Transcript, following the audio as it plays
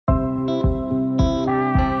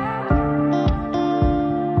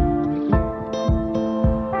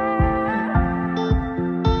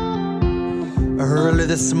Early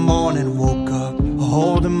this morning, woke up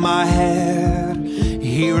holding my head,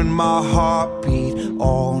 hearing my heartbeat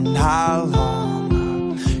all night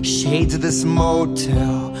long. Shades of this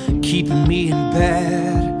motel keeping me in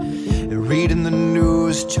bed, reading the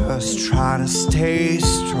news, just trying to stay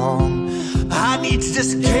strong. I need to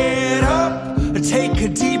just get up, take a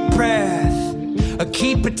deep breath,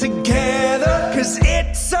 keep it together, 'cause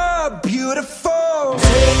it's a beautiful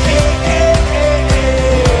day.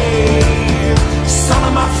 Sun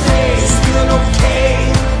on my face, feeling okay.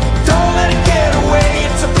 Don't let it get away,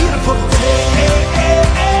 it's a beautiful day.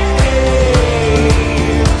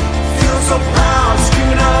 Feeling so proud,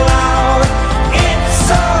 screaming out loud. It's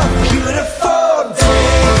a beautiful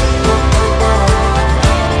day.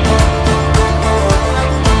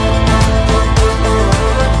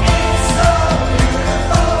 It's a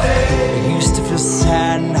beautiful day. I used to feel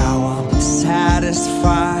sad, now I'm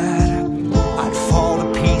satisfied. I'd fall to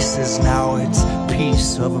pieces, now it's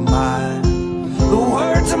peace of mind. The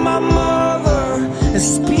words of my mother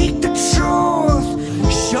speak the truth.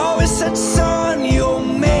 She always said, son, you'll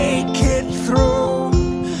make it through.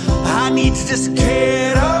 I need to just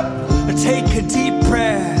get up, take a deep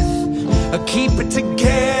breath, keep it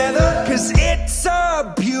together, 'cause it's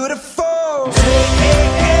a beautiful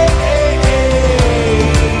day.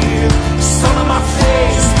 Sun on my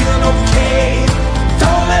face, feeling okay.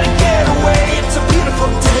 Don't let it get away, it's a beautiful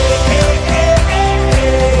day.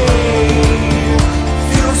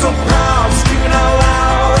 Feeling so proud, screaming out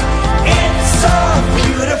loud. It's a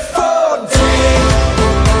beautiful day.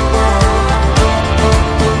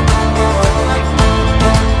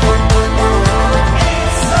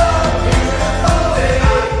 It's a beautiful day.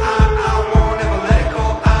 I won't ever let it go.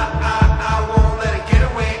 I won't let it get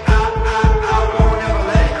away. I won't ever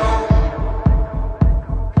let it go.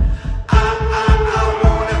 I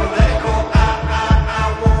won't ever let it go. I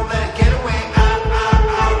won't let it get away.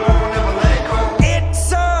 I won't ever let it go. It's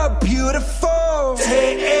a beautiful day.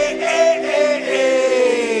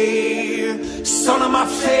 Sun on my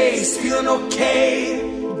face, feeling okay.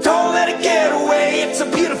 Don't let it get away. It's a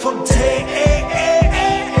beautiful day.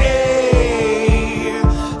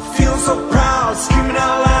 Feeling so proud, screaming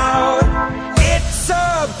out loud. It's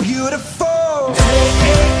a beautiful day.